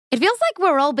It feels like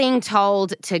we're all being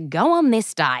told to go on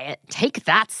this diet, take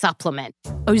that supplement.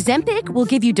 Ozempic will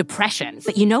give you depression,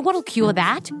 but you know what'll cure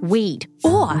that? Weed.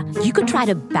 Or you could try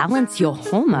to balance your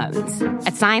hormones.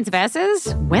 At Science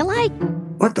Versus, we're like,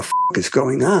 what the is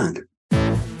going on?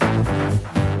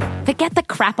 Forget the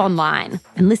crap online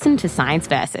and listen to Science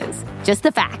Versus. Just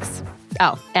the facts.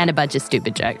 Oh, and a bunch of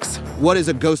stupid jokes. What is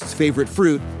a ghost's favorite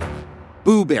fruit?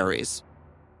 Blueberries.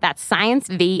 That's Science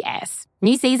VS.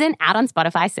 New season out on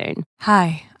Spotify soon.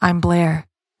 Hi, I'm Blair.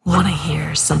 Want to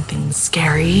hear something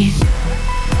scary?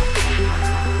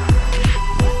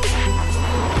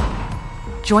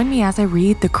 Join me as I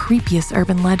read the creepiest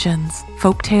urban legends,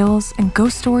 folktales, and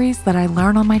ghost stories that I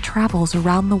learn on my travels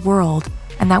around the world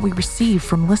and that we receive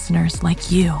from listeners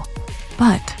like you.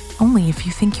 But only if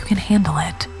you think you can handle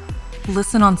it.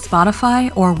 Listen on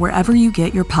Spotify or wherever you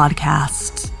get your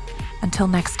podcasts. Until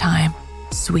next time,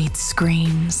 sweet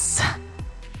screams.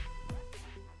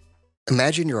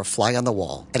 Imagine you're a fly on the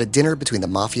wall at a dinner between the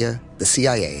Mafia, the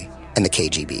CIA, and the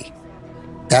KGB.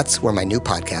 That's where my new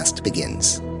podcast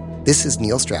begins. This is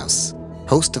Neil Strauss,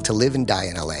 host of To Live and Die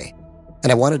in LA,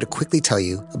 and I wanted to quickly tell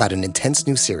you about an intense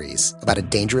new series about a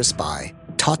dangerous spy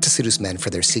taught to seduce men for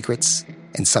their secrets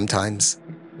and sometimes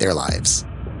their lives.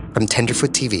 From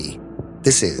Tenderfoot TV,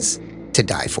 this is To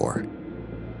Die For.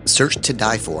 Search To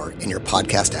Die For in your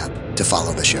podcast app to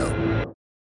follow the show.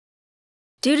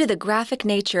 Due to the graphic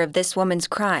nature of this woman's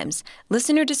crimes,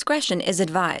 listener discretion is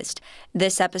advised.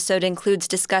 This episode includes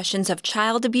discussions of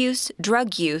child abuse,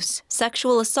 drug use,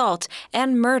 sexual assault,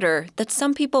 and murder that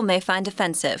some people may find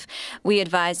offensive. We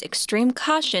advise extreme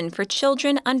caution for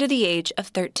children under the age of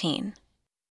 13.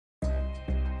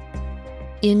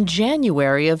 In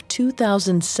January of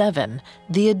 2007,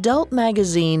 the adult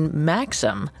magazine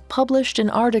Maxim published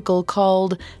an article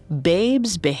called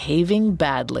Babes Behaving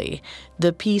Badly.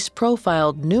 The piece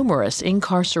profiled numerous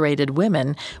incarcerated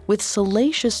women with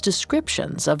salacious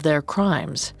descriptions of their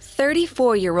crimes.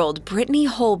 34-year-old Brittany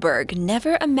Holberg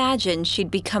never imagined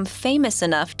she'd become famous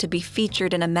enough to be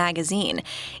featured in a magazine,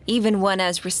 even one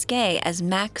as risque as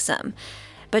Maxim.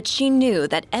 But she knew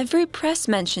that every press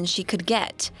mention she could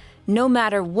get, no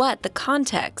matter what the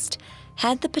context,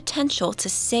 had the potential to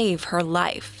save her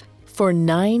life. For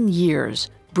 9 years,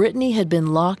 Brittany had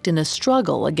been locked in a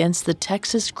struggle against the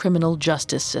Texas criminal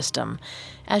justice system.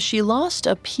 As she lost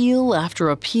appeal after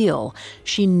appeal,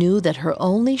 she knew that her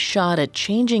only shot at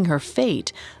changing her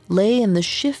fate lay in the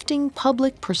shifting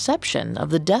public perception of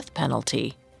the death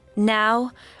penalty.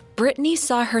 Now, Brittany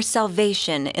saw her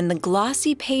salvation in the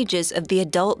glossy pages of the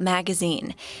adult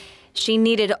magazine. She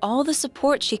needed all the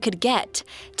support she could get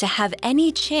to have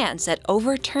any chance at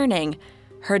overturning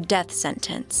her death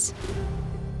sentence.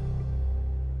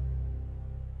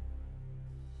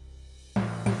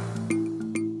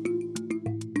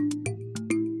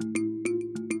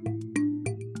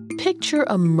 Picture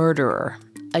a murderer,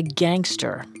 a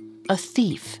gangster, a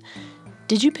thief.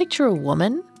 Did you picture a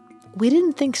woman? We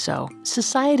didn't think so.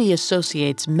 Society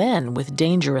associates men with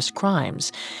dangerous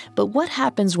crimes. But what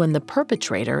happens when the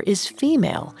perpetrator is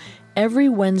female? Every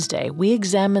Wednesday, we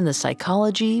examine the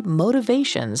psychology,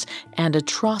 motivations, and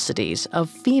atrocities of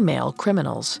female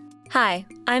criminals. Hi,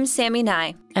 I'm Sammy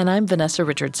Nye. And I'm Vanessa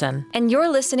Richardson. And you're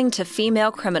listening to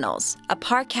Female Criminals, a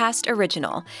Parcast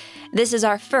original. This is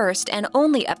our first and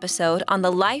only episode on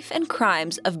the life and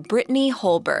crimes of Brittany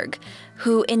Holberg,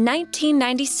 who in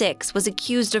 1996 was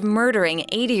accused of murdering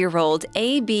 80-year-old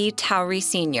A.B. Towery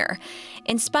Sr.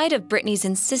 In spite of Brittany's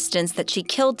insistence that she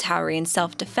killed Towery in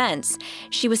self-defense,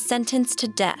 she was sentenced to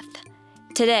death.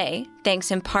 Today, thanks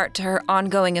in part to her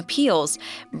ongoing appeals,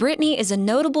 Brittany is a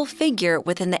notable figure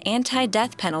within the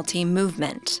anti-death penalty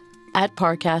movement. At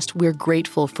Parcast, we're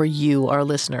grateful for you, our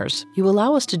listeners. You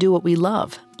allow us to do what we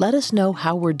love. Let us know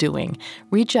how we're doing.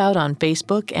 Reach out on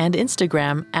Facebook and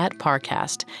Instagram at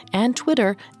Parcast and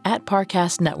Twitter at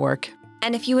Parcast Network.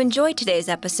 And if you enjoyed today's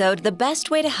episode, the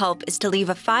best way to help is to leave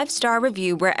a 5-star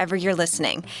review wherever you're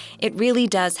listening. It really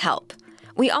does help.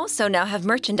 We also now have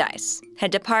merchandise.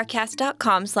 Head to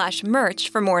parcast.com/merch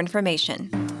for more information.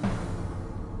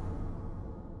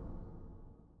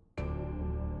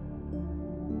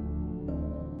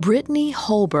 Brittany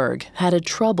Holberg had a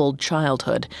troubled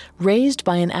childhood, raised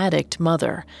by an addict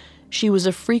mother. She was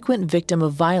a frequent victim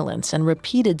of violence and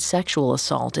repeated sexual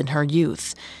assault in her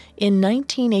youth. In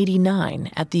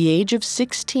 1989, at the age of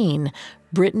 16,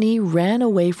 Brittany ran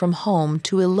away from home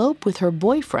to elope with her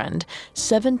boyfriend,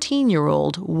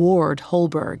 17-year-old Ward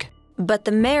Holberg. But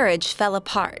the marriage fell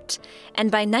apart, and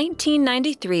by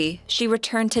 1993, she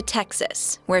returned to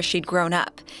Texas, where she'd grown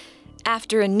up.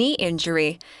 After a knee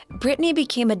injury, Brittany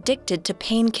became addicted to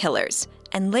painkillers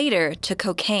and later to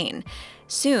cocaine.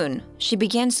 Soon, she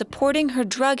began supporting her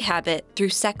drug habit through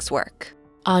sex work.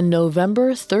 On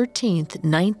November 13,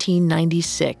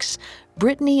 1996,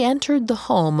 Brittany entered the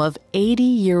home of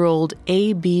 80-year-old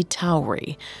A.B.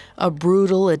 Towery. A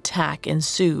brutal attack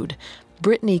ensued.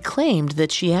 Brittany claimed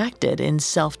that she acted in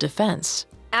self-defense.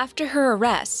 After her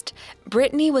arrest,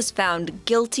 Brittany was found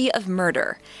guilty of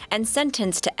murder and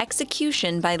sentenced to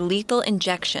execution by lethal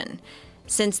injection.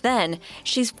 Since then,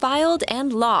 she's filed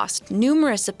and lost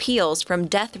numerous appeals from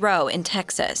death row in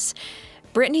Texas.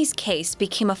 Brittany's case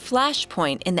became a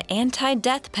flashpoint in the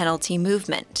anti-death penalty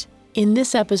movement. In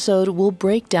this episode, we'll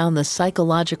break down the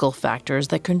psychological factors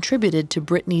that contributed to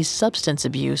Brittany's substance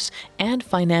abuse and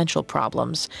financial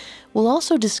problems. We'll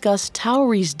also discuss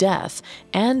Towery's death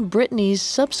and Brittany's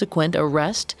subsequent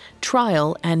arrest,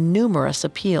 trial, and numerous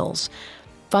appeals.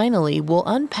 Finally, we'll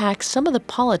unpack some of the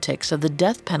politics of the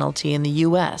death penalty in the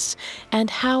U.S. and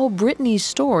how Brittany's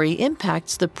story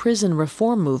impacts the prison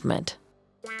reform movement.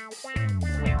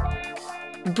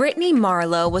 Brittany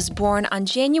Marlowe was born on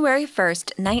January 1,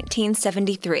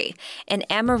 1973, in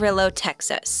Amarillo,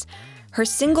 Texas. Her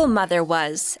single mother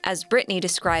was, as Brittany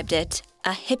described it,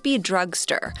 a hippie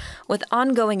drugster with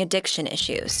ongoing addiction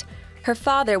issues. Her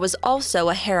father was also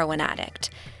a heroin addict.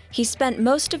 He spent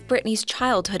most of Brittany's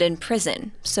childhood in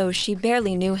prison, so she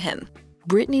barely knew him.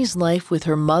 Brittany's life with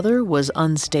her mother was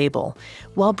unstable.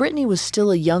 While Brittany was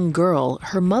still a young girl,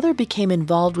 her mother became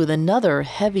involved with another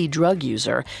heavy drug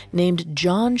user named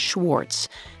John Schwartz.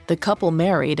 The couple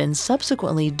married and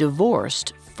subsequently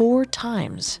divorced 4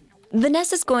 times.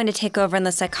 Vanessa's going to take over in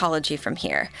the psychology from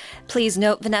here. Please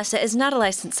note Vanessa is not a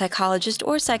licensed psychologist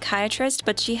or psychiatrist,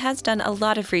 but she has done a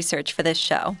lot of research for this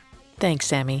show. Thanks,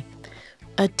 Sammy.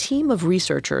 A team of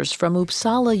researchers from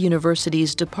Uppsala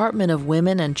University's Department of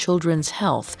Women and Children's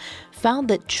Health found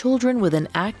that children with an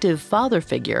active father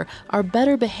figure are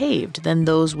better behaved than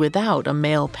those without a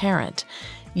male parent.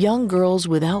 Young girls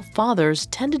without fathers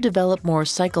tend to develop more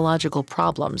psychological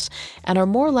problems and are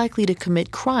more likely to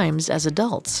commit crimes as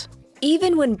adults.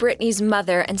 Even when Brittany's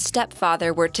mother and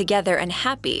stepfather were together and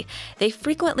happy, they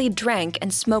frequently drank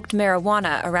and smoked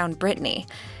marijuana around Brittany.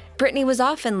 Brittany was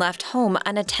often left home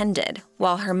unattended,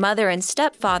 while her mother and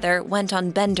stepfather went on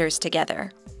benders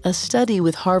together. A study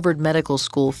with Harvard Medical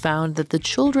School found that the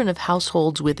children of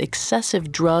households with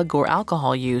excessive drug or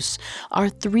alcohol use are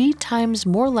 3 times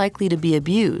more likely to be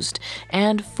abused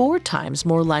and 4 times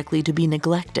more likely to be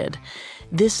neglected.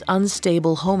 This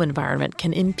unstable home environment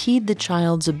can impede the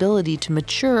child's ability to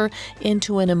mature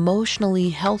into an emotionally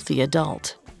healthy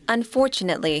adult.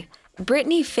 Unfortunately,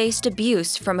 Brittany faced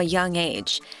abuse from a young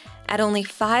age. At only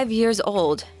 5 years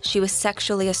old, she was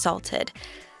sexually assaulted.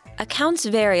 Accounts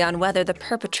vary on whether the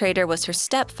perpetrator was her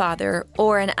stepfather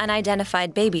or an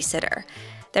unidentified babysitter.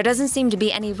 There doesn't seem to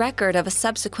be any record of a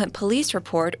subsequent police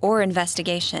report or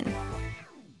investigation.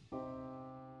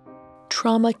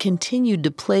 Trauma continued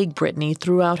to plague Brittany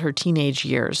throughout her teenage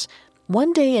years.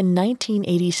 One day in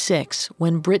 1986,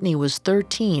 when Brittany was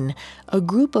 13, a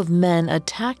group of men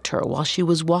attacked her while she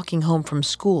was walking home from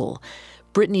school.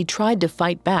 Brittany tried to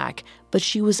fight back, but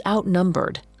she was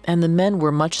outnumbered, and the men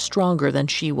were much stronger than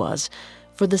she was.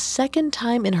 For the second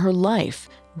time in her life,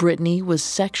 Brittany was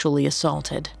sexually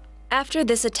assaulted. After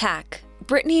this attack,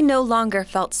 Brittany no longer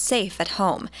felt safe at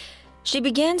home. She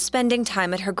began spending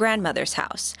time at her grandmother's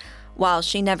house. While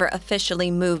she never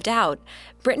officially moved out,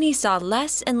 Brittany saw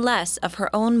less and less of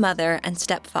her own mother and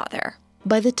stepfather.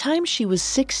 By the time she was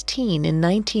 16 in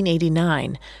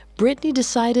 1989, Brittany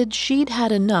decided she'd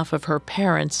had enough of her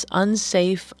parents'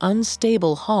 unsafe,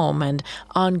 unstable home and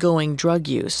ongoing drug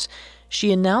use.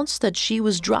 She announced that she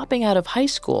was dropping out of high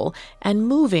school and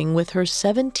moving with her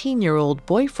 17-year-old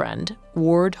boyfriend,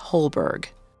 Ward Holberg.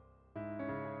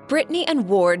 Brittany and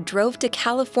Ward drove to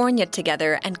California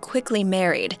together and quickly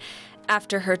married.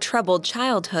 After her troubled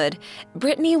childhood,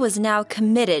 Brittany was now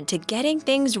committed to getting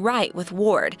things right with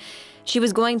Ward. She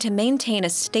was going to maintain a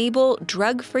stable,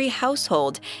 drug-free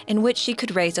household in which she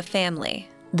could raise a family.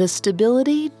 The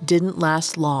stability didn't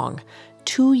last long.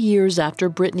 2 years after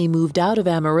Brittany moved out of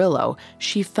Amarillo,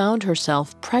 she found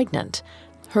herself pregnant.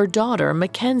 Her daughter,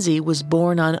 Mackenzie, was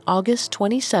born on August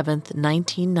 27,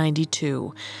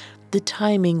 1992. The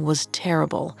timing was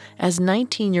terrible, as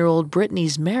 19-year-old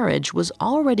Brittany's marriage was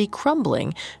already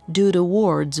crumbling due to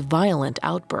Ward's violent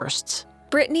outbursts.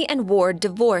 Brittany and Ward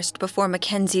divorced before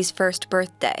Mackenzie's first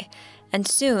birthday, and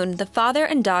soon the father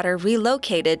and daughter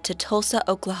relocated to Tulsa,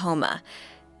 Oklahoma.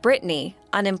 Brittany,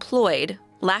 unemployed,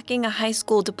 lacking a high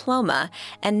school diploma,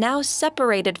 and now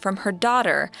separated from her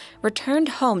daughter, returned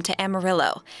home to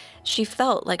Amarillo. She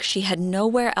felt like she had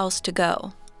nowhere else to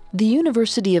go. The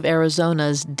University of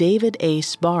Arizona's David A.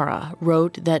 Sbarra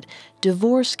wrote that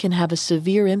divorce can have a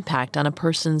severe impact on a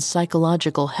person's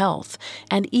psychological health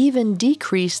and even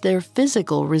decrease their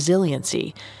physical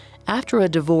resiliency. After a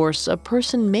divorce, a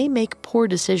person may make poor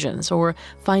decisions or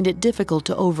find it difficult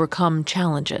to overcome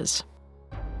challenges.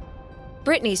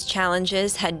 Brittany's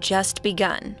challenges had just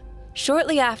begun.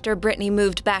 Shortly after Brittany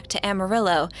moved back to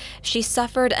Amarillo, she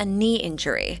suffered a knee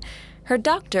injury. Her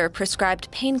doctor prescribed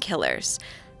painkillers.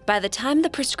 By the time the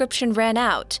prescription ran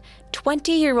out,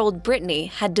 20-year-old Brittany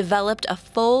had developed a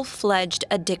full-fledged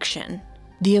addiction.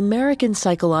 The American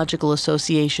Psychological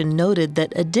Association noted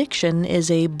that addiction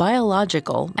is a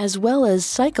biological as well as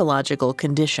psychological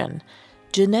condition.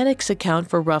 Genetics account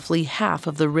for roughly half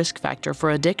of the risk factor for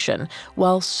addiction,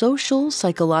 while social,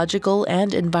 psychological,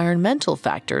 and environmental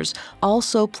factors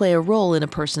also play a role in a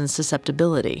person's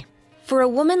susceptibility. For a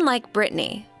woman like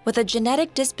Brittany, with a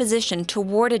genetic disposition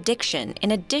toward addiction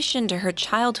in addition to her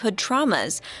childhood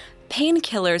traumas,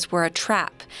 painkillers were a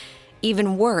trap.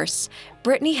 Even worse,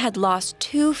 Brittany had lost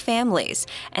 2 families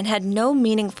and had no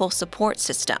meaningful support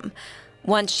system.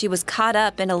 Once she was caught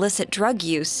up in illicit drug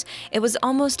use, it was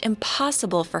almost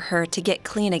impossible for her to get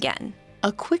clean again.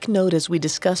 A quick note as we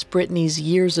discuss Brittany's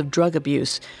years of drug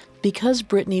abuse. Because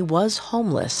Brittany was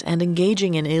homeless and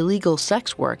engaging in illegal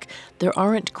sex work, there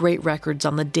aren't great records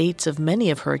on the dates of many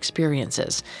of her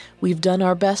experiences. We've done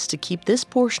our best to keep this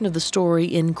portion of the story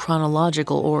in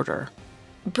chronological order.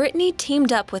 Brittany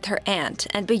teamed up with her aunt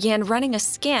and began running a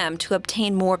scam to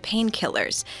obtain more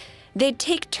painkillers. They'd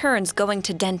take turns going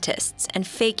to dentists and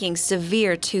faking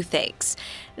severe toothaches.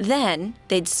 Then,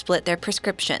 they'd split their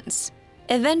prescriptions.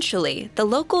 Eventually, the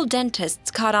local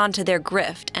dentists caught on to their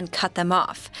grift and cut them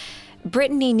off.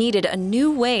 Brittany needed a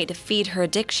new way to feed her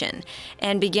addiction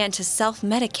and began to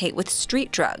self-medicate with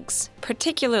street drugs,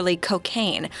 particularly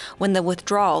cocaine, when the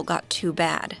withdrawal got too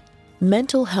bad.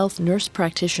 Mental health nurse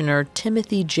practitioner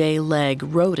Timothy J. Legg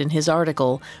wrote in his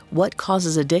article, What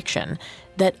Causes Addiction?,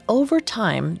 that over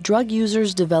time, drug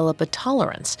users develop a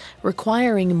tolerance,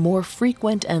 requiring more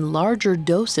frequent and larger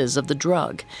doses of the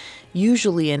drug.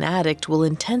 Usually, an addict will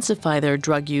intensify their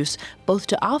drug use both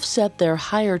to offset their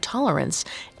higher tolerance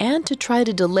and to try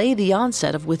to delay the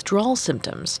onset of withdrawal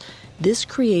symptoms. This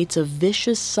creates a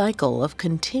vicious cycle of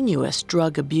continuous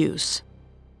drug abuse.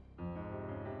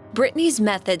 Brittany's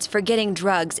methods for getting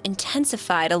drugs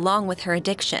intensified along with her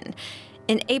addiction.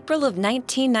 In April of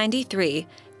 1993,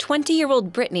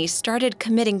 20-year-old Brittany started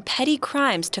committing petty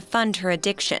crimes to fund her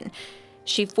addiction.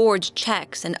 She forged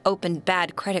checks and opened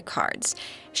bad credit cards.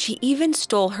 She even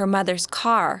stole her mother's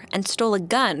car and stole a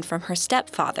gun from her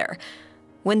stepfather.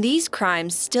 When these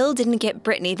crimes still didn't get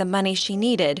Brittany the money she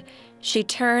needed, she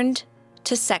turned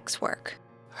to sex work.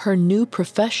 Her new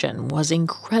profession was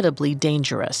incredibly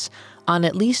dangerous. On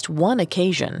at least one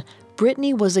occasion,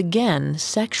 Brittany was again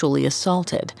sexually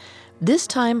assaulted. This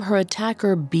time, her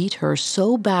attacker beat her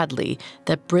so badly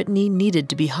that Brittany needed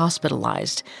to be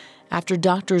hospitalized. After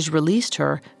doctors released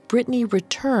her, Brittany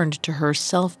returned to her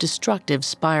self-destructive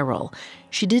spiral.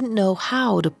 She didn't know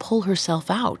how to pull herself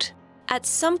out. At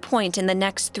some point in the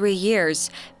next 3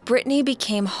 years, Brittany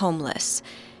became homeless.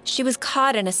 She was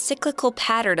caught in a cyclical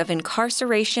pattern of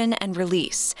incarceration and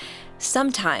release.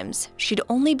 Sometimes, she'd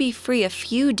only be free a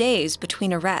few days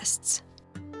between arrests.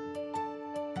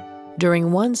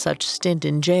 During one such stint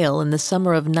in jail in the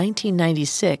summer of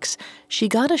 1996, she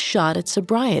got a shot at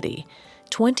sobriety.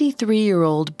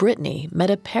 23-year-old Brittany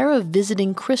met a pair of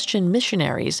visiting Christian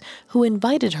missionaries who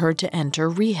invited her to enter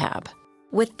rehab.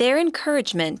 With their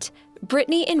encouragement,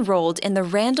 Brittany enrolled in the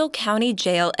Randall County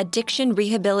Jail Addiction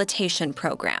Rehabilitation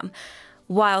Program.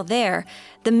 While there,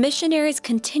 the missionaries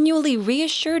continually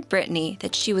reassured Brittany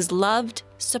that she was loved,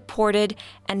 supported,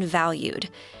 and valued.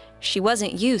 She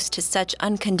wasn't used to such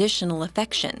unconditional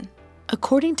affection.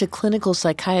 According to clinical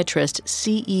psychiatrist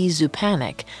C.E.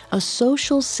 Zupanik, a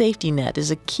social safety net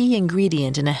is a key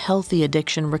ingredient in a healthy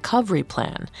addiction recovery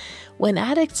plan. When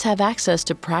addicts have access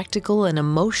to practical and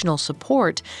emotional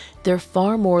support, they're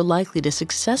far more likely to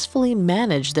successfully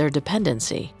manage their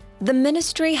dependency. The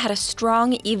ministry had a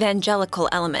strong evangelical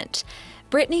element.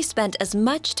 Brittany spent as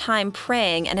much time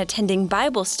praying and attending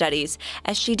Bible studies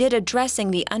as she did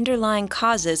addressing the underlying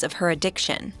causes of her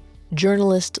addiction.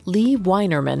 Journalist Lee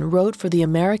Weinerman wrote for the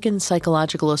American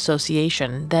Psychological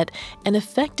Association that an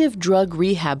effective drug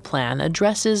rehab plan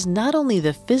addresses not only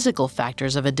the physical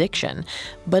factors of addiction,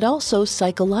 but also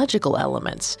psychological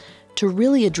elements. To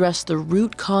really address the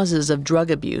root causes of drug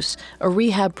abuse, a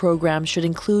rehab program should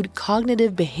include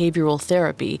cognitive behavioral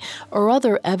therapy or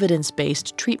other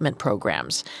evidence-based treatment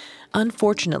programs.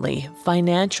 Unfortunately,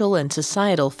 financial and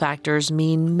societal factors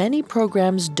mean many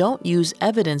programs don't use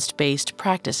evidence-based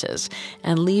practices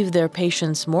and leave their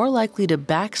patients more likely to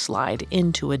backslide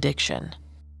into addiction.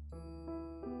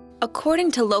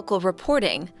 According to local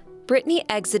reporting, Brittany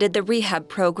exited the rehab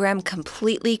program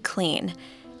completely clean.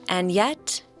 And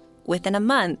yet, within a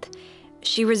month,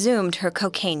 she resumed her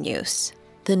cocaine use.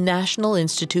 The National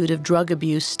Institute of Drug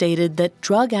Abuse stated that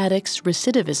drug addicts'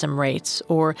 recidivism rates,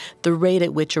 or the rate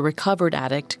at which a recovered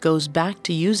addict goes back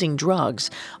to using drugs,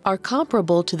 are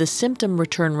comparable to the symptom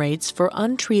return rates for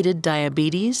untreated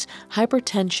diabetes,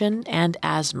 hypertension, and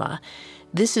asthma.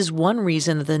 This is one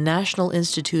reason that the National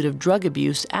Institute of Drug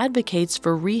Abuse advocates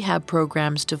for rehab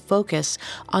programs to focus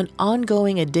on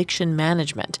ongoing addiction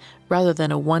management rather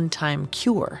than a one-time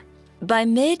cure. By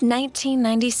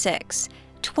mid-1996,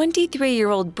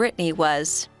 23-year-old Brittany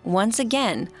was, once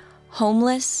again,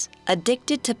 homeless,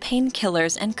 addicted to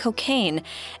painkillers and cocaine,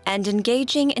 and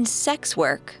engaging in sex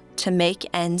work to make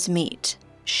ends meet.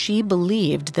 She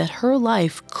believed that her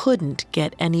life couldn't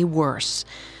get any worse.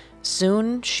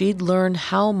 Soon, she'd learn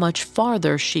how much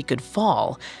farther she could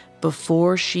fall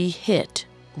before she hit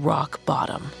rock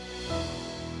bottom.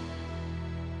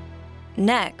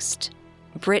 Next,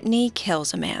 Brittany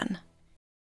kills a man.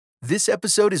 This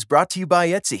episode is brought to you by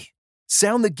Etsy.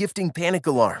 Sound the gifting panic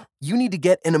alarm. You need to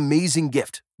get an amazing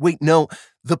gift. Wait, no,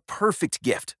 the perfect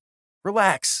gift.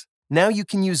 Relax. Now you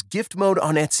can use gift mode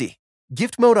on Etsy.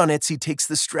 Gift mode on Etsy takes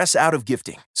the stress out of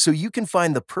gifting, so you can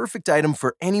find the perfect item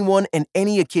for anyone and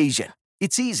any occasion.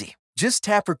 It's easy. Just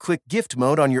tap or click gift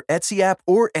mode on your Etsy app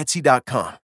or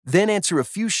Etsy.com. Then answer a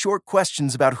few short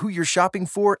questions about who you're shopping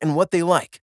for and what they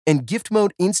like. And gift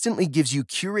mode instantly gives you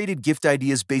curated gift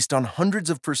ideas based on hundreds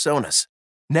of personas.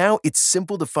 Now it's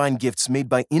simple to find gifts made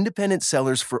by independent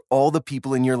sellers for all the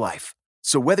people in your life.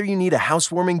 So whether you need a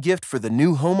housewarming gift for the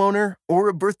new homeowner or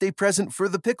a birthday present for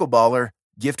the pickleballer,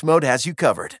 gift mode has you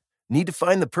covered. Need to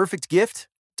find the perfect gift?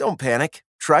 Don't panic.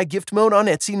 Try gift mode on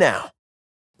Etsy now.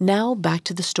 Now back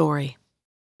to the story.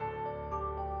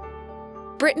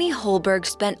 Brittany Holberg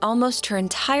spent almost her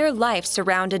entire life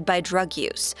surrounded by drug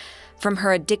use, from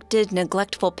her addicted,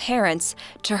 neglectful parents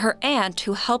to her aunt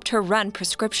who helped her run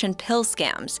prescription pill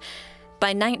scams. By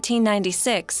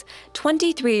 1996,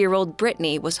 23-year-old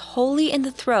Brittany was wholly in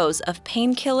the throes of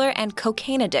painkiller and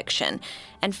cocaine addiction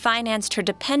and financed her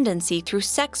dependency through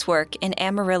sex work in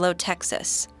Amarillo,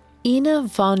 Texas. Ina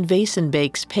von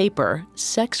Wesenbeek's paper,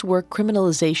 Sex Work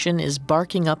Criminalization is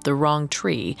Barking Up the Wrong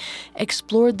Tree,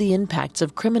 explored the impacts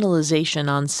of criminalization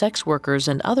on sex workers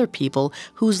and other people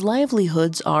whose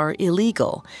livelihoods are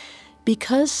illegal.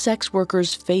 Because sex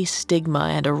workers face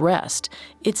stigma and arrest,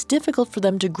 it's difficult for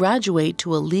them to graduate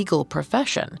to a legal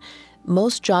profession.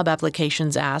 Most job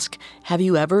applications ask, "Have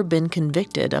you ever been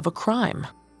convicted of a crime?"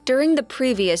 During the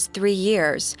previous 3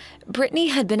 years, Brittany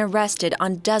had been arrested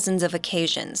on dozens of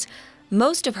occasions.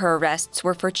 Most of her arrests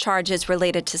were for charges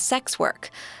related to sex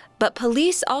work, but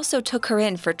police also took her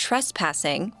in for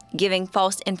trespassing, giving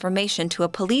false information to a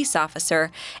police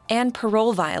officer, and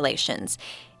parole violations.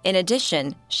 In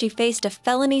addition, she faced a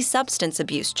felony substance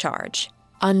abuse charge.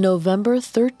 On November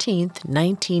 13,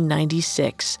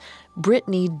 1996,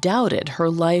 Brittany doubted her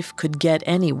life could get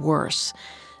any worse.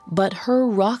 But her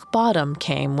rock bottom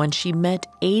came when she met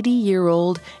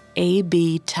 80-year-old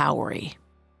A.B. Towery.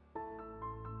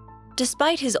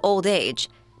 Despite his old age,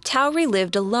 Towery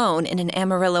lived alone in an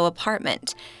Amarillo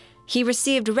apartment. He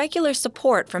received regular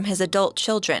support from his adult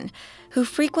children, who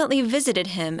frequently visited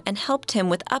him and helped him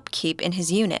with upkeep in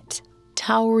his unit.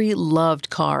 Towery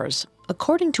loved cars.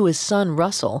 According to his son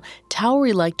Russell,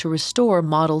 Towery liked to restore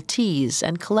Model Ts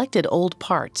and collected old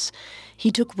parts.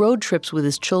 He took road trips with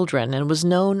his children and was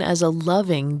known as a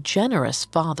loving, generous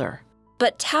father.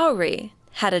 But Towery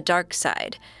had a dark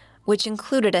side, which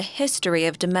included a history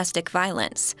of domestic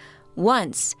violence.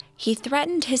 Once, he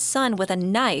threatened his son with a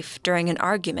knife during an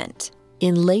argument.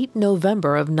 In late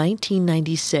November of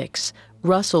 1996,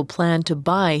 Russell planned to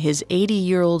buy his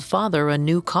 80-year-old father a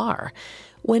new car.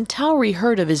 When Towery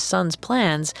heard of his son's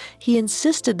plans, he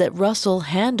insisted that Russell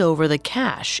hand over the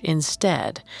cash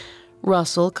instead.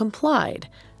 Russell complied,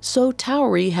 so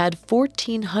Towery had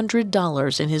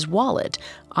 $1,400 in his wallet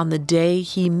on the day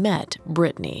he met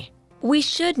Brittany. We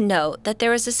should note that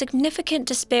there is a significant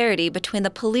disparity between the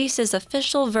police's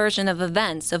official version of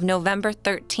events of November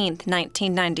 13,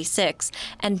 1996,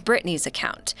 and Brittany's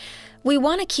account. We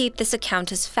want to keep this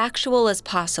account as factual as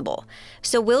possible,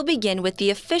 so we'll begin with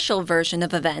the official version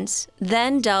of events,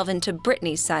 then delve into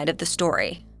Brittany's side of the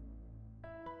story.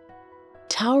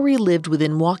 Towery lived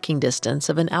within walking distance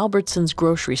of an Albertsons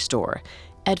grocery store.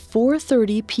 At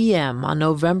 4:30 p.m. on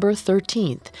November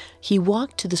 13th, he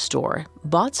walked to the store,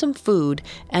 bought some food,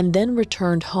 and then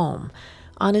returned home.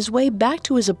 On his way back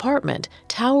to his apartment,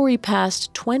 Towery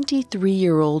passed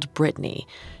 23-year-old Brittany.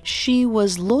 She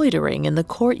was loitering in the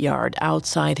courtyard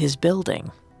outside his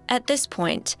building. At this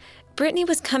point, Brittany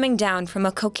was coming down from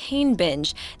a cocaine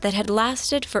binge that had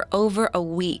lasted for over a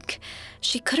week.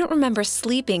 She couldn't remember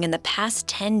sleeping in the past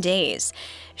 10 days.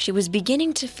 She was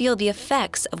beginning to feel the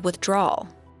effects of withdrawal.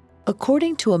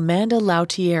 According to Amanda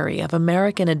Lautieri of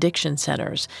American Addiction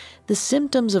Centers, the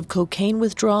symptoms of cocaine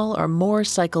withdrawal are more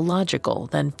psychological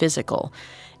than physical.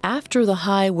 After the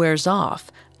high wears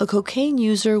off, a cocaine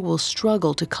user will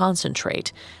struggle to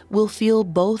concentrate, will feel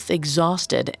both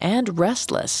exhausted and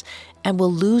restless, and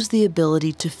will lose the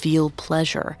ability to feel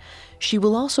pleasure. She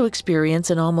will also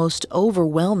experience an almost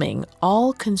overwhelming,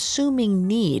 all-consuming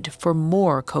need for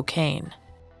more cocaine.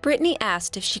 Brittany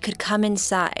asked if she could come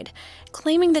inside,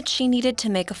 claiming that she needed to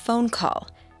make a phone call.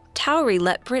 Towery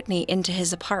let Brittany into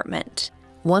his apartment.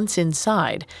 Once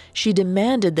inside, she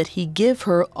demanded that he give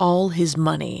her all his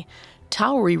money.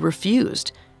 Towery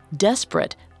refused.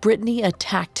 Desperate, Brittany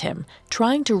attacked him,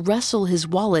 trying to wrestle his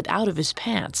wallet out of his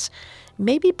pants.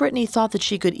 Maybe Brittany thought that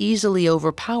she could easily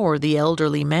overpower the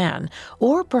elderly man,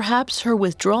 or perhaps her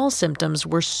withdrawal symptoms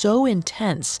were so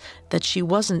intense that she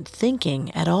wasn't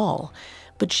thinking at all.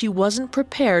 But she wasn't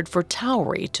prepared for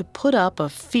Towery to put up a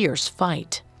fierce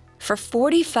fight. For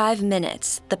 45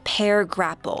 minutes, the pair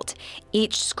grappled.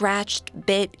 Each scratched,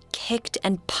 bit, kicked,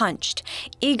 and punched,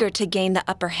 eager to gain the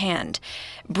upper hand.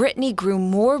 Brittany grew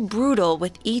more brutal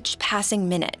with each passing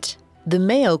minute. The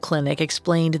Mayo Clinic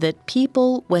explained that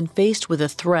people, when faced with a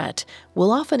threat,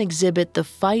 will often exhibit the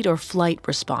fight or flight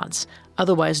response,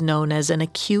 otherwise known as an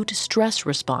acute stress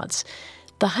response.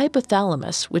 The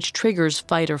hypothalamus, which triggers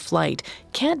fight or flight,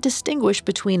 can't distinguish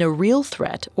between a real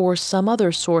threat or some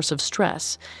other source of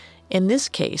stress. In this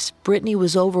case, Brittany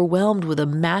was overwhelmed with a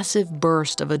massive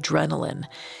burst of adrenaline.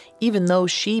 Even though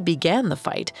she began the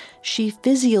fight, she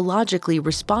physiologically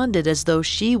responded as though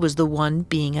she was the one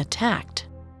being attacked.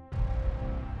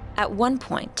 At one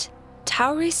point,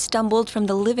 Towery stumbled from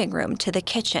the living room to the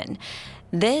kitchen.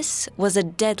 This was a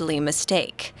deadly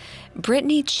mistake.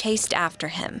 Brittany chased after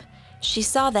him. She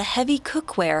saw the heavy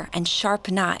cookware and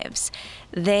sharp knives.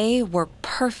 They were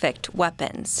perfect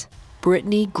weapons.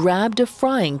 Brittany grabbed a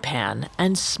frying pan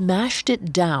and smashed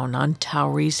it down on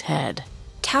Towery's head.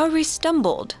 Towery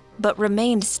stumbled, but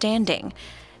remained standing.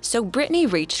 So Brittany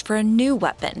reached for a new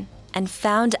weapon and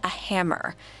found a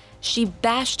hammer. She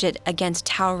bashed it against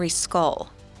Towery's skull.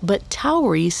 But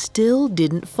Towery still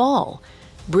didn't fall.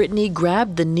 Brittany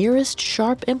grabbed the nearest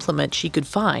sharp implement she could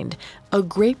find, a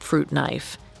grapefruit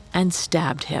knife, and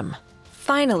stabbed him.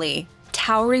 Finally,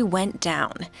 Towery went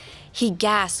down. He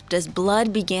gasped as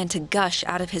blood began to gush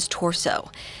out of his torso.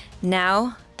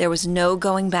 Now, there was no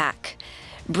going back.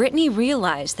 Brittany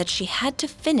realized that she had to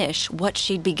finish what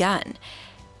she'd begun.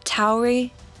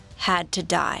 Towery had to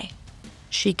die.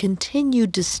 She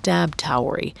continued to stab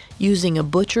Towery, using a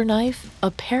butcher knife,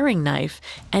 a paring knife,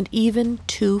 and even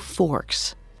 2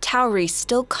 forks. Towery,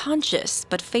 still conscious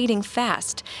but fading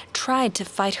fast, tried to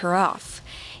fight her off.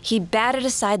 He batted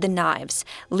aside the knives,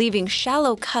 leaving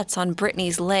shallow cuts on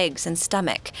Brittany's legs and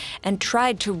stomach, and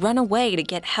tried to run away to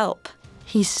get help.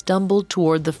 He stumbled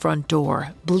toward the front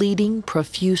door, bleeding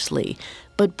profusely,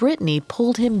 but Brittany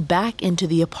pulled him back into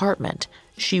the apartment.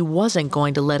 She wasn't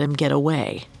going to let him get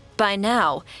away. By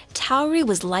now, Towery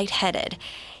was lightheaded.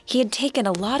 He had taken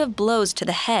a lot of blows to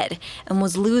the head and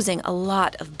was losing a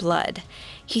lot of blood.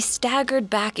 He staggered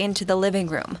back into the living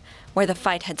room, where the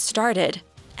fight had started,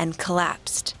 and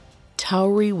collapsed.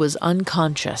 Towery was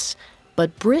unconscious,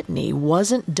 but Brittany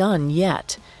wasn't done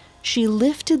yet. She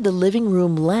lifted the living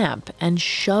room lamp and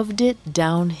shoved it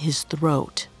down his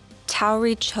throat.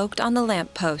 Towery choked on the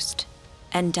lamppost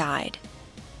and died.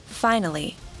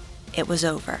 Finally, it was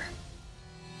over.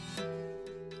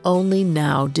 Only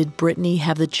now did Brittany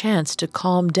have the chance to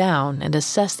calm down and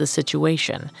assess the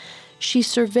situation. She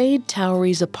surveyed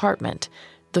Towery's apartment.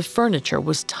 The furniture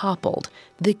was toppled,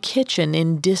 the kitchen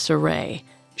in disarray.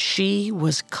 She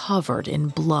was covered in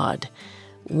blood.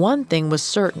 One thing was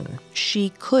certain, she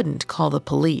couldn't call the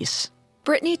police.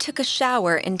 Brittany took a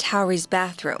shower in Towery's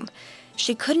bathroom.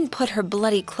 She couldn't put her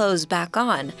bloody clothes back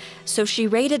on, so she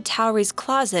raided Towery's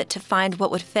closet to find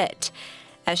what would fit.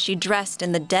 As she dressed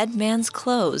in the dead man's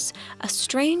clothes, a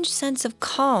strange sense of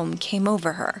calm came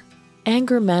over her.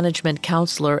 Anger management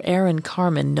counselor Erin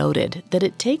Carmen noted that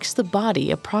it takes the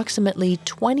body approximately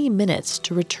 20 minutes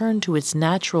to return to its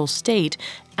natural state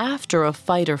after a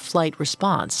fight or flight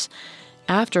response.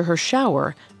 After her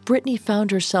shower, Brittany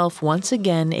found herself once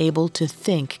again able to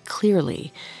think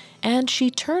clearly, and she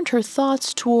turned her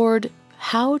thoughts toward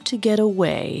how to get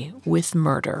away with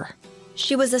murder.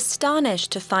 She was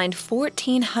astonished to find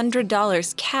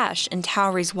 $1,400 cash in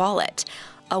Towery's wallet,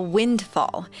 a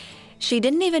windfall. She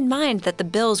didn't even mind that the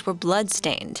bills were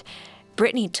blood-stained.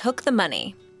 Brittany took the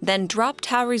money, then dropped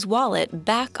Towery's wallet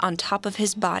back on top of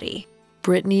his body.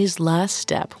 Brittany's last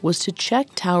step was to check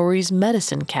Towery's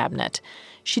medicine cabinet.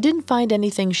 She didn't find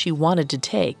anything she wanted to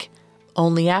take.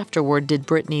 Only afterward did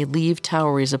Brittany leave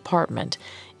Towery's apartment.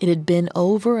 It had been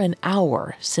over an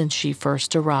hour since she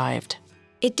first arrived.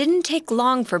 It didn't take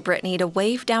long for Brittany to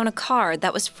wave down a car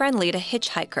that was friendly to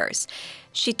hitchhikers.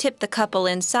 She tipped the couple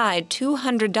inside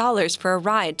 $200 for a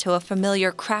ride to a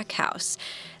familiar crack house.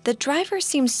 The driver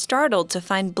seemed startled to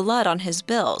find blood on his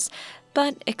bills,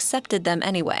 but accepted them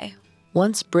anyway.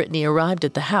 Once Brittany arrived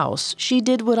at the house, she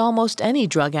did what almost any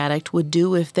drug addict would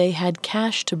do if they had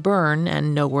cash to burn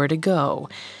and nowhere to go.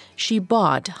 She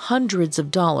bought hundreds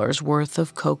of dollars worth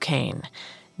of cocaine.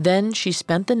 Then she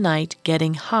spent the night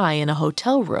getting high in a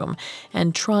hotel room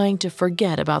and trying to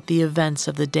forget about the events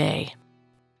of the day.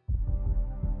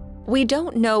 We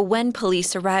don't know when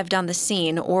police arrived on the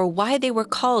scene or why they were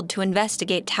called to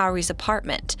investigate Towery's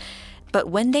apartment, but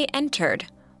when they entered,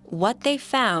 what they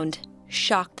found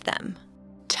shocked them.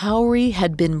 Towery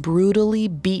had been brutally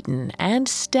beaten and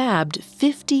stabbed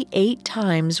 58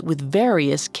 times with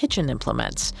various kitchen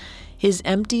implements. His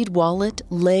emptied wallet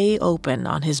lay open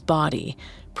on his body.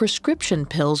 Prescription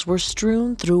pills were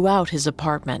strewn throughout his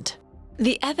apartment.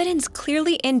 The evidence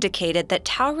clearly indicated that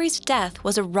Towery's death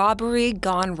was a robbery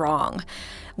gone wrong.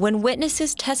 When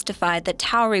witnesses testified that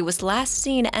Towery was last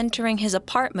seen entering his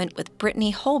apartment with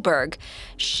Brittany Holberg,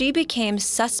 she became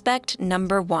suspect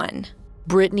number one.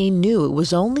 Brittany knew it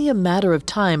was only a matter of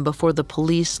time before the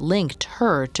police linked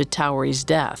her to Towery's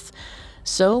death.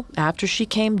 So, after she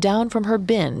came down from her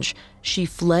binge, she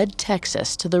fled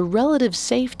Texas to the relative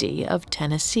safety of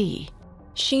Tennessee.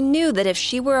 She knew that if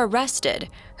she were arrested,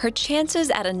 her chances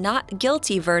at a not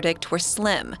guilty verdict were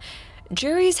slim.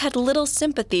 Juries had little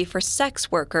sympathy for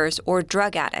sex workers or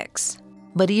drug addicts.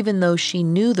 But even though she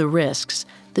knew the risks,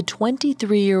 the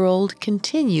 23-year-old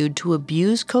continued to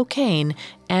abuse cocaine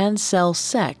and sell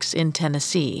sex in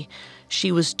Tennessee.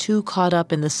 She was too caught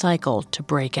up in the cycle to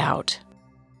break out.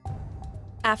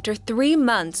 After 3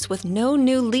 months with no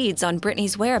new leads on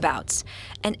Brittany's whereabouts,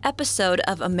 an episode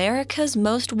of America's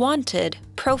Most Wanted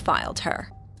profiled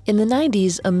her. In the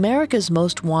 90s, America's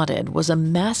Most Wanted was a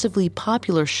massively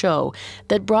popular show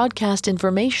that broadcast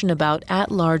information about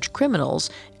at-large criminals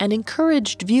and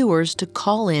encouraged viewers to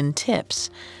call in tips.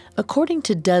 According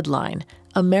to Deadline,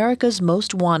 America's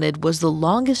Most Wanted was the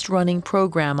longest-running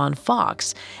program on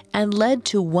Fox and led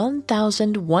to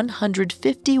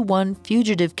 1,151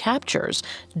 fugitive captures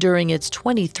during its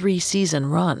 23-season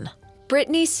run.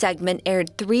 Brittany's segment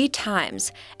aired 3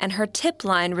 times, and her tip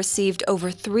line received over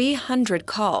 300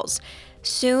 calls.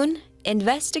 Soon,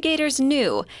 investigators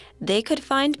knew they could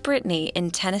find Brittany in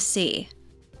Tennessee.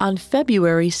 On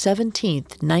February 17,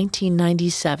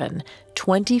 1997,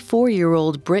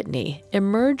 24-year-old Brittany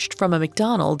emerged from a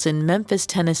McDonald's in Memphis,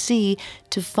 Tennessee,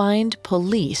 to find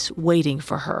police waiting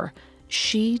for her.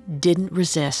 She didn't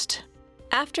resist.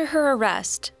 After her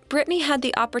arrest, Brittany had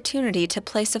the opportunity to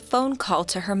place a phone call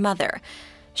to her mother.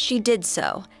 She did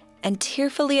so, and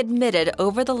tearfully admitted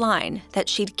over the line that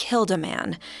she'd killed a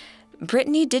man.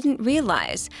 Brittany didn't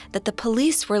realize that the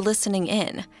police were listening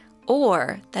in,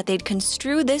 or that they'd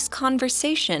construe this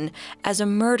conversation as a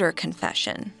murder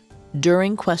confession.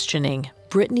 During questioning,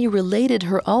 Brittany related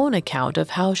her own account of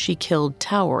how she killed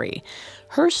Towery.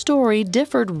 Her story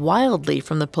differed wildly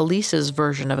from the police's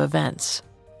version of events.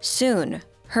 Soon,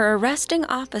 her arresting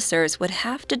officers would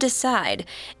have to decide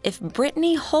if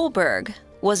Brittany Holberg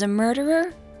was a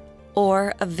murderer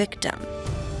or a victim.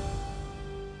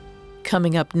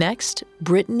 Coming up next,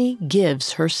 Brittany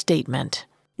gives her statement.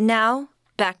 Now,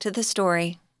 back to the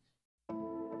story.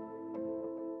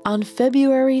 On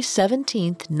February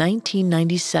 17,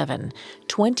 1997,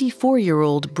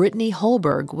 24-year-old Brittany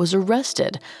Holberg was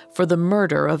arrested for the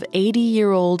murder of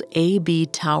 80-year-old A.B.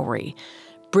 Towery.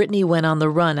 Brittany went on the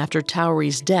run after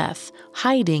Towery's death,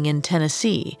 hiding in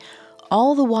Tennessee.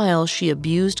 All the while, she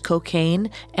abused cocaine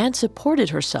and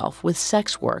supported herself with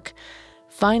sex work.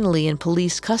 Finally, in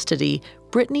police custody,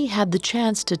 Brittany had the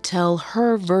chance to tell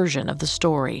her version of the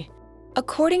story.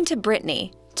 According to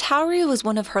Brittany, Towery was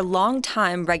one of her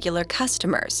longtime regular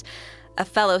customers. A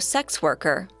fellow sex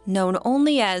worker, known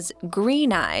only as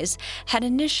Green Eyes, had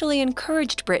initially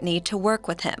encouraged Brittany to work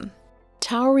with him.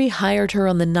 Towery hired her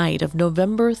on the night of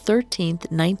November 13,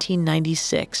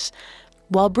 1996.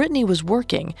 While Brittany was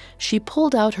working, she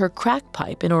pulled out her crack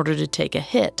pipe in order to take a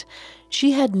hit.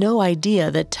 She had no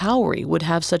idea that Towery would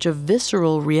have such a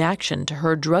visceral reaction to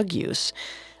her drug use.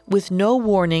 With no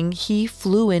warning, he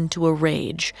flew into a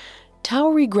rage.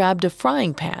 Towery grabbed a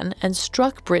frying pan and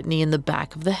struck Brittany in the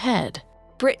back of the head.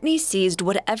 Brittany seized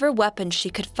whatever weapon she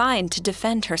could find to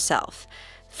defend herself.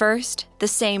 First, the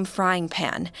same frying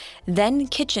pan, then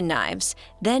kitchen knives,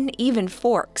 then even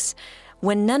forks.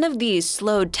 When none of these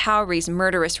slowed Towery's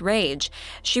murderous rage,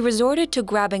 she resorted to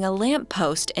grabbing a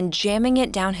lamppost and jamming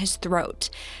it down his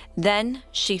throat. Then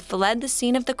she fled the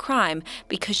scene of the crime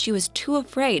because she was too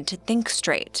afraid to think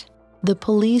straight. The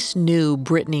police knew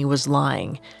Brittany was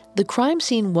lying. The crime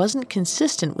scene wasn't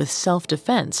consistent with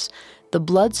self-defense. The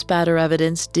blood spatter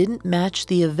evidence didn't match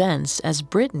the events as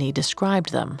Brittany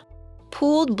described them.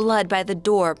 Pooled blood by the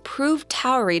door proved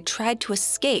Towery tried to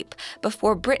escape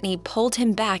before Brittany pulled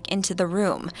him back into the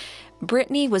room.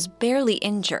 Brittany was barely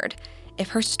injured. If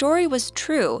her story was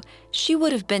true, she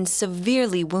would have been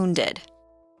severely wounded.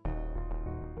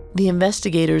 The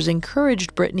investigators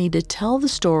encouraged Brittany to tell the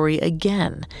story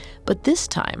again, but this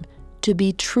time to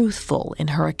be truthful in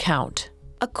her account.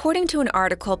 According to an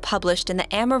article published in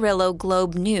the Amarillo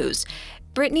Globe News,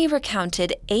 Brittany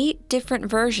recounted 8 different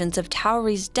versions of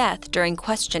Towery's death during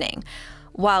questioning.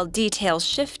 While details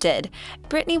shifted,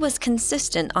 Brittany was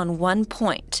consistent on one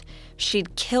point.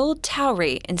 She'd killed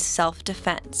Towery in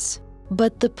self-defense.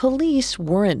 But the police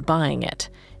weren't buying it.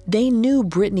 They knew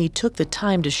Brittany took the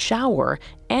time to shower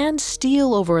and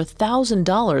steal over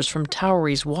 $1,000 from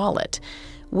Towery's wallet.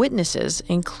 Witnesses,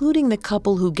 including the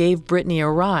couple who gave Brittany a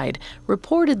ride,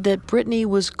 reported that Brittany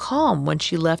was calm when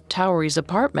she left Towery's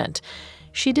apartment.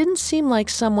 She didn't seem like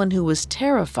someone who was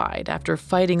terrified after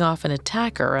fighting off an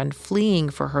attacker and fleeing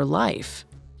for her life.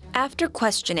 After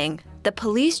questioning, the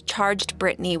police charged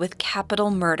Brittany with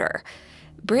capital murder.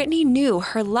 Brittany knew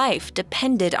her life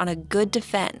depended on a good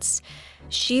defense.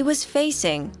 She was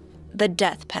facing the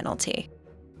death penalty.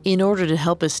 In order to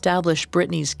help establish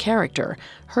Brittany's character,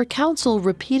 her counsel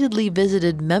repeatedly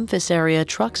visited Memphis area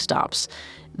truck stops.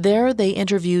 There, they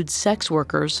interviewed sex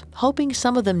workers, hoping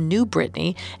some of them knew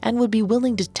Brittany and would be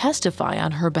willing to testify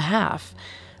on her behalf.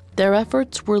 Their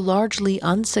efforts were largely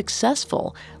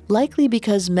unsuccessful, likely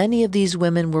because many of these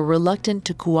women were reluctant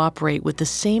to cooperate with the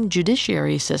same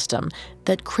judiciary system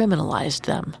that criminalized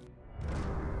them.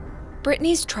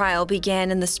 Brittany's trial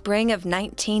began in the spring of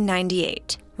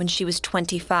 1998, when she was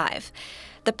 25.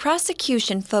 The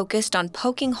prosecution focused on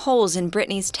poking holes in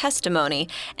Brittany's testimony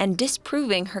and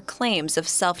disproving her claims of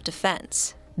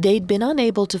self-defense. They'd been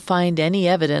unable to find any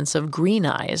evidence of Green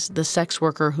Eyes, the sex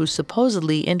worker who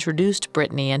supposedly introduced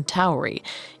Brittany and Towery.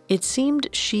 It seemed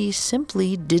she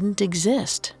simply didn't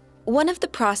exist. One of the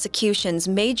prosecution's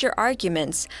major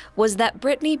arguments was that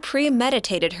Brittany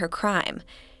premeditated her crime.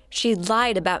 She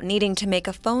lied about needing to make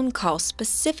a phone call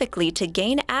specifically to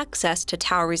gain access to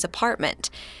Towery's apartment.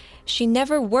 She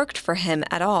never worked for him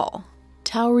at all.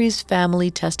 Towery's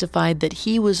family testified that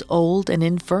he was old and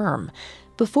infirm.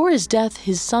 Before his death,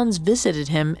 his sons visited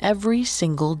him every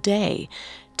single day.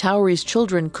 Towery's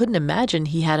children couldn't imagine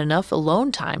he had enough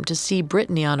alone time to see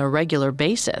Brittany on a regular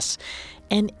basis.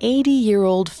 An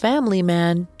 80-year-old family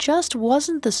man just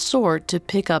wasn't the sort to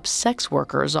pick up sex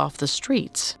workers off the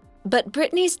streets. But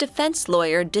Brittany's defense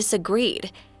lawyer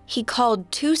disagreed. He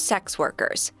called 2 sex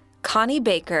workers, Connie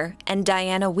Baker and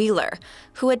Diana Wheeler,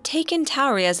 who had taken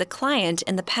Towery as a client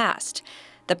in the past.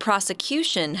 The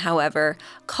prosecution, however,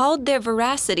 called their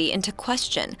veracity into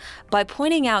question by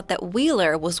pointing out that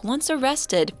Wheeler was once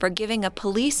arrested for giving a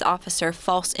police officer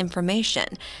false information.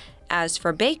 As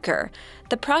for Baker,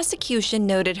 the prosecution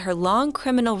noted her long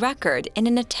criminal record in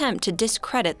an attempt to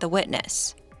discredit the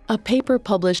witness. A paper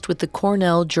published with the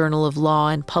Cornell Journal of Law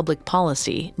and Public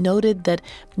Policy noted that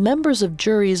members of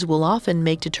juries will often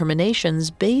make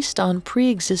determinations based on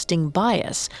pre-existing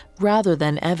bias rather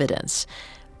than evidence.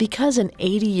 Because an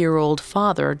 80-year-old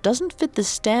father doesn't fit the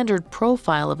standard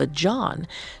profile of a John,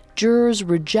 jurors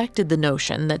rejected the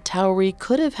notion that Towery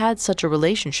could have had such a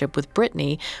relationship with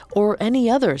Brittany or any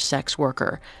other sex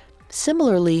worker.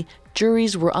 Similarly,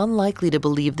 juries were unlikely to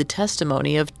believe the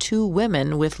testimony of 2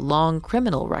 women with long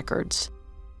criminal records.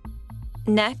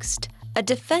 Next, a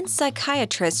defense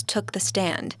psychiatrist took the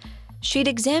stand. She'd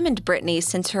examined Brittany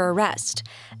since her arrest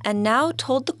and now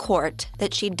told the court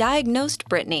that she diagnosed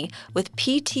Brittany with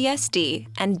PTSD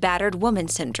and battered woman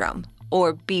syndrome,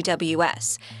 or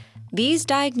BWS. These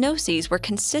diagnoses were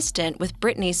consistent with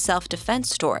Brittany's self-defense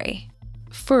story.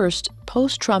 First,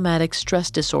 post-traumatic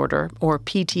stress disorder, or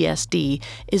PTSD,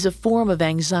 is a form of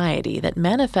anxiety that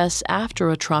manifests after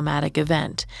a traumatic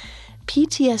event.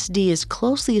 PTSD is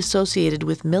closely associated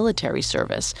with military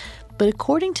service, but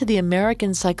according to the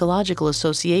American Psychological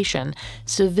Association,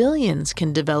 civilians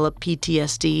can develop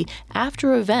PTSD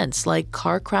after events like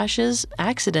car crashes,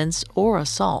 accidents, or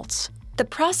assaults. The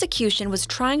prosecution was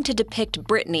trying to depict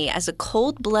Brittany as a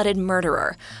cold-blooded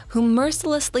murderer who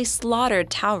mercilessly slaughtered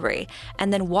Towery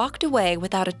and then walked away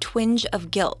without a twinge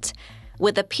of guilt.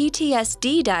 With a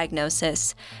PTSD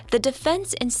diagnosis, the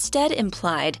defense instead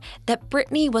implied that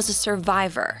Brittany was a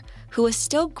survivor who was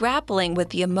still grappling with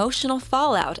the emotional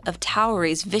fallout of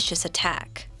Towery's vicious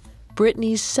attack.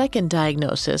 Brittany's second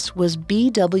diagnosis was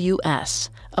BWS,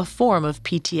 a form of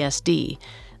PTSD.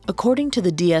 According to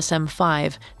the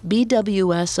DSM-5,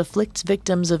 BWS afflicts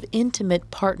victims of intimate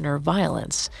partner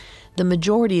violence. The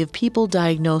majority of people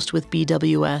diagnosed with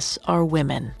BWS are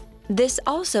women. This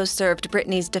also served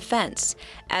Brittany's defense,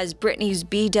 as Brittany's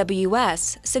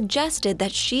BWS suggested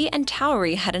that she and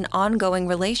Towery had an ongoing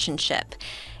relationship.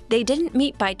 They didn't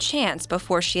meet by chance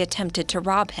before she attempted to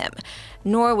rob him,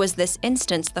 nor was this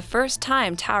instance the first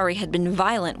time Towery had been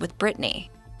violent with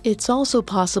Brittany. It's also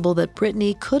possible that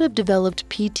Brittany could have developed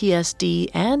PTSD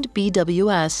and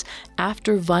BWS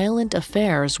after violent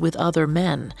affairs with other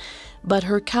men, but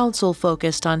her counsel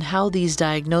focused on how these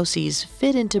diagnoses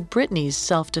fit into Brittany's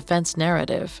self-defense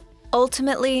narrative.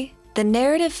 Ultimately, the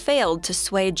narrative failed to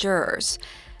sway jurors.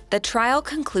 The trial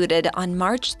concluded on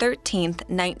March 13,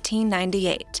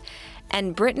 1998,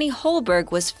 and Brittany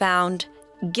Holberg was found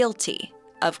guilty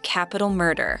of capital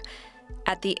murder.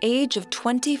 At the age of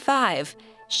 25,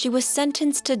 she was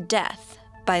sentenced to death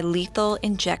by lethal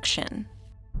injection.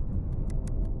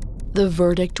 The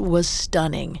verdict was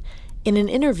stunning. In an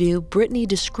interview, Brittany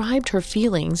described her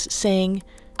feelings, saying,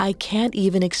 "I can't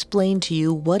even explain to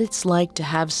you what it's like to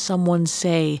have someone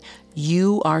say,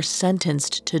 'You are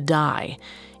sentenced to die.'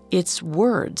 It's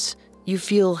words. You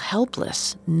feel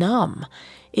helpless, numb.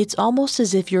 It's almost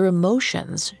as if your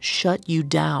emotions shut you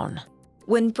down."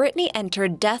 When Brittany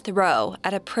entered death row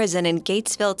at a prison in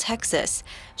Gatesville, Texas,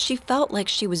 she felt like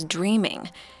she was dreaming.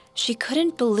 She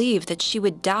couldn't believe that she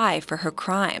would die for her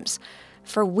crimes.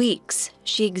 For weeks,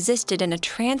 she existed in a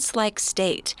trance-like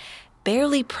state,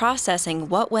 barely processing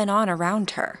what went on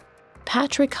around her.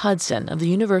 Patrick Hudson of the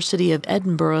University of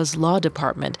Edinburgh's Law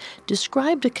Department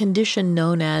described a condition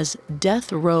known as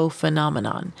death row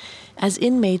phenomenon. As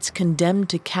inmates condemned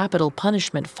to capital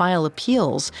punishment file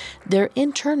appeals, their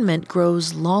internment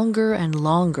grows longer and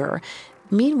longer.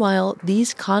 Meanwhile,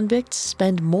 these convicts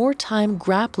spend more time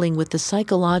grappling with the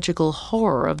psychological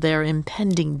horror of their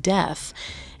impending death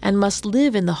and must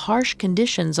live in the harsh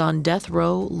conditions on death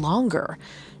row longer.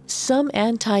 Some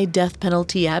anti-death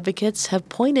penalty advocates have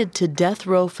pointed to death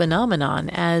row phenomenon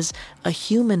as a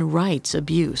human rights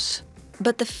abuse.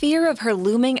 But the fear of her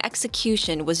looming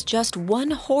execution was just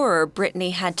one horror Brittany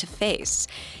had to face.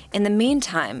 In the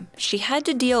meantime, she had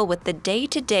to deal with the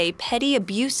day-to-day petty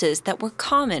abuses that were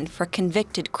common for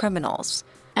convicted criminals.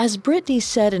 As Brittany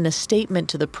said in a statement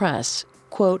to the press,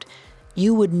 quote,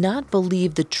 "You would not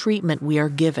believe the treatment we are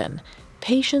given.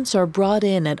 Patients are brought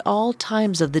in at all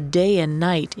times of the day and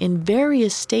night in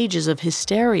various stages of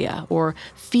hysteria or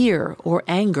fear or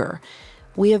anger.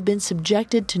 We have been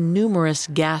subjected to numerous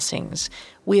gassings.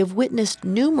 We have witnessed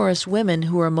numerous women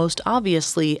who are most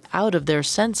obviously out of their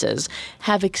senses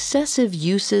have excessive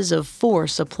uses of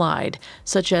force applied,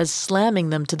 such as slamming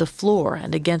them to the floor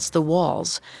and against the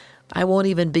walls. I won't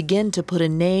even begin to put a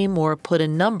name or put a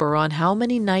number on how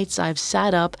many nights I've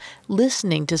sat up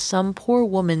listening to some poor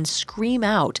woman scream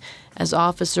out as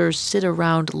officers sit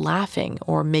around laughing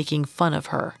or making fun of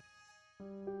her."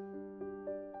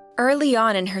 Early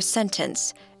on in her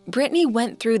sentence, Brittany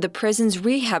went through the prison's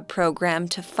rehab program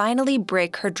to finally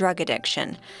break her drug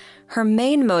addiction. Her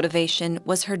main motivation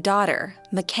was her daughter,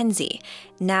 Mackenzie,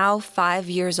 now 5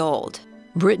 years old.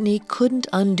 Brittany couldn't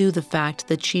undo the fact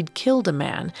that she'd killed a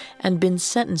man and been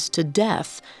sentenced to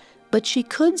death, but she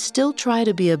could still try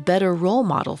to be a better role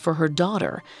model for her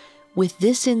daughter. With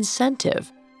this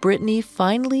incentive, Brittany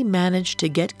finally managed to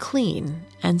get clean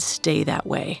and stay that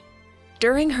way.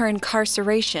 During her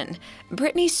incarceration,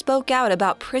 Brittany spoke out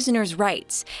about prisoners'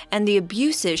 rights and the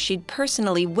abuses she'd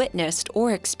personally witnessed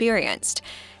or experienced.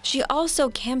 She also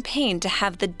campaigned to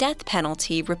have the death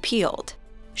penalty repealed.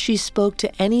 She spoke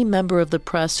to any member of the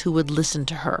press who would listen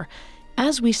to her.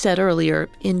 As we said earlier,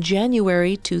 in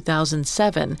January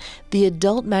 2007, the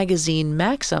adult magazine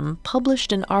Maxim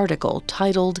published an article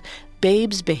titled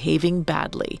 "Babes Behaving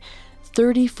Badly."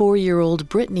 34-year-old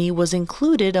Brittany was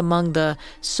included among the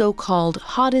so-called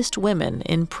hottest women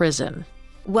in prison.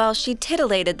 While she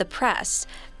titillated the press,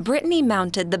 Brittany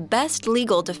mounted the best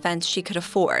legal defense she could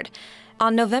afford.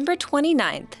 On November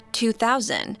 29,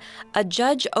 2000, a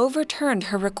judge overturned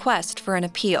her request for an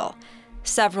appeal.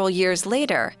 Several years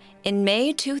later, in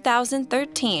May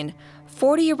 2013,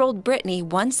 40-year-old Brittany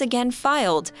once again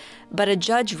filed, but a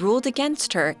judge ruled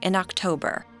against her in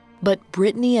October. But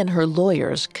Brittany and her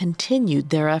lawyers continued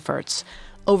their efforts.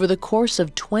 Over the course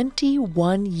of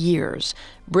 21 years,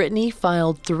 Brittany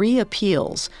filed 3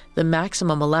 appeals, the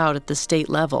maximum allowed at the state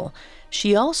level.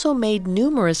 She also made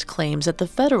numerous claims at the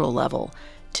federal level.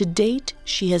 To date,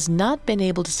 she has not been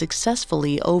able to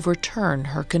successfully overturn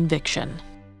her conviction.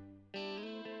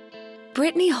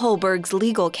 Brittany Holberg's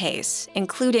legal case,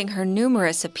 including her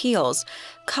numerous appeals,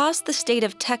 cost the state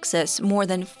of Texas more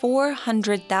than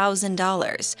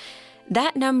 $400,000.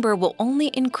 That number will only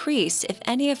increase if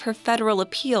any of her federal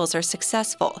appeals are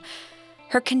successful.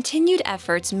 Her continued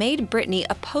efforts made Brittany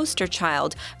a poster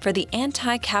child for the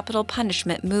anti-capital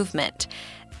punishment movement.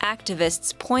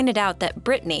 Activists pointed out that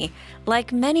Brittany,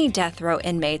 like many death row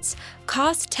inmates,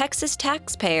 cost Texas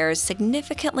taxpayers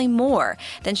significantly more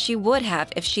than she would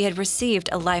have if she had received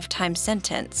a lifetime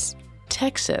sentence.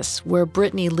 Texas, where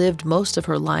Brittany lived most of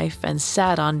her life and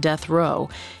sat on death row,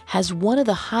 has one of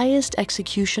the highest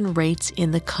execution rates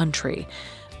in the country.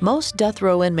 Most death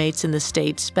row inmates in the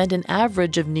state spend an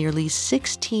average of nearly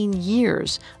 16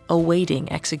 years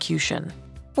awaiting execution.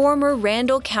 Former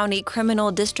Randall County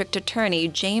Criminal District Attorney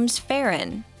James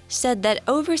Farron said that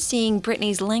overseeing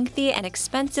Brittany's lengthy and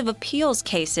expensive appeals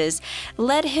cases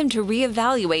led him to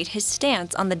reevaluate his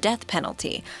stance on the death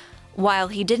penalty. While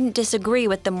he didn't disagree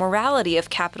with the morality of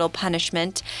capital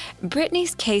punishment,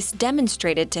 Brittany's case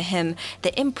demonstrated to him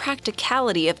the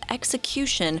impracticality of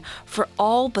execution for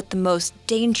all but the most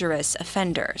dangerous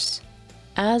offenders.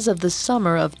 As of the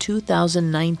summer of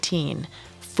 2019,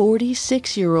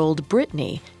 46-year-old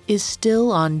Brittany is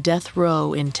still on death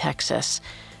row in Texas.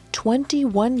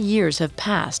 21 years have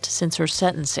passed since her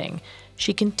sentencing.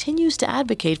 She continues to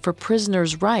advocate for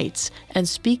prisoners' rights and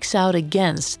speaks out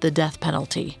against the death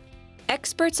penalty.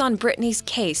 Experts on Brittany's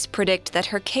case predict that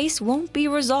her case won't be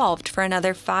resolved for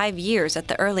another 5 years at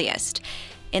the earliest.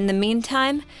 In the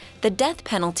meantime, the death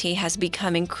penalty has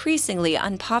become increasingly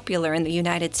unpopular in the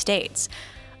United States.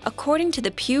 According to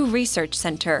the Pew Research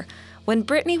Center, when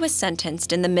Brittany was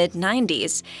sentenced in the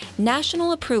mid-90s,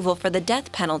 national approval for the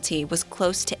death penalty was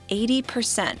close to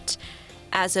 80%.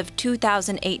 As of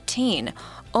 2018,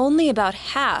 only about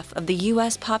half of the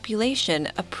U.S. population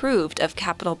approved of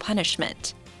capital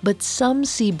punishment. But some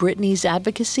see Brittany's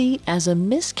advocacy as a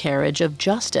miscarriage of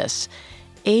justice.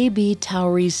 A.B.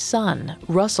 Towery's son,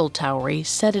 Russell Towery,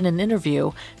 said in an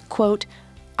interview, quote,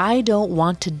 "I don't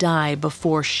want to die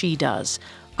before she does.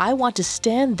 I want to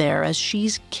stand there as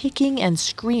she's kicking and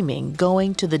screaming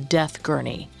going to the death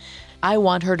gurney. I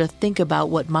want her to think about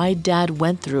what my dad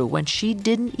went through when she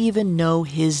didn't even know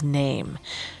his name.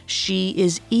 She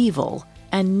is evil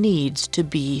and needs to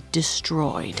be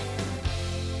destroyed."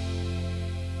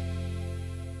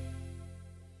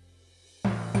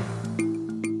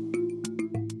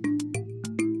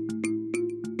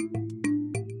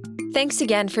 Thanks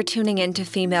again for tuning in to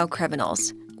Female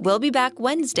Criminals. We'll be back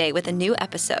Wednesday with a new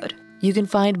episode. You can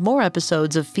find more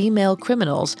episodes of Female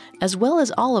Criminals, as well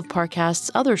as all of Parcast's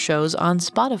other shows on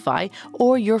Spotify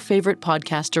or your favorite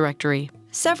podcast directory.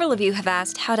 Several of you have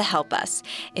asked how to help us.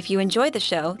 If you enjoy the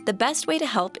show, the best way to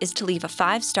help is to leave a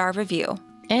 5-star review.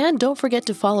 And don't forget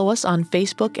to follow us on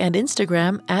Facebook and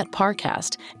Instagram at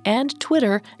Parcast and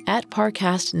Twitter at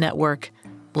Parcast Network.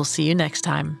 We'll see you next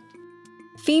time.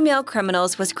 Female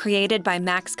Criminals was created by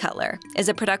Max Cutler, is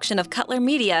a production of Cutler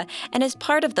Media, and is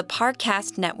part of the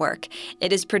Parcast Network.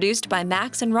 It is produced by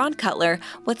Max and Ron Cutler,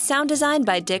 with sound design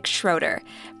by Dick Schroeder.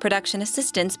 Production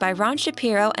assistance by Ron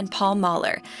Shapiro and Paul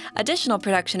Mahler. Additional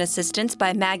production assistance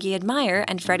by Maggie Admire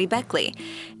and Freddie Beckley.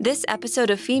 This episode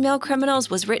of Female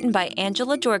Criminals was written by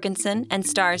Angela Jorgensen and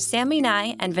stars Sammy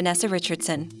Nye and Vanessa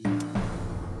Richardson.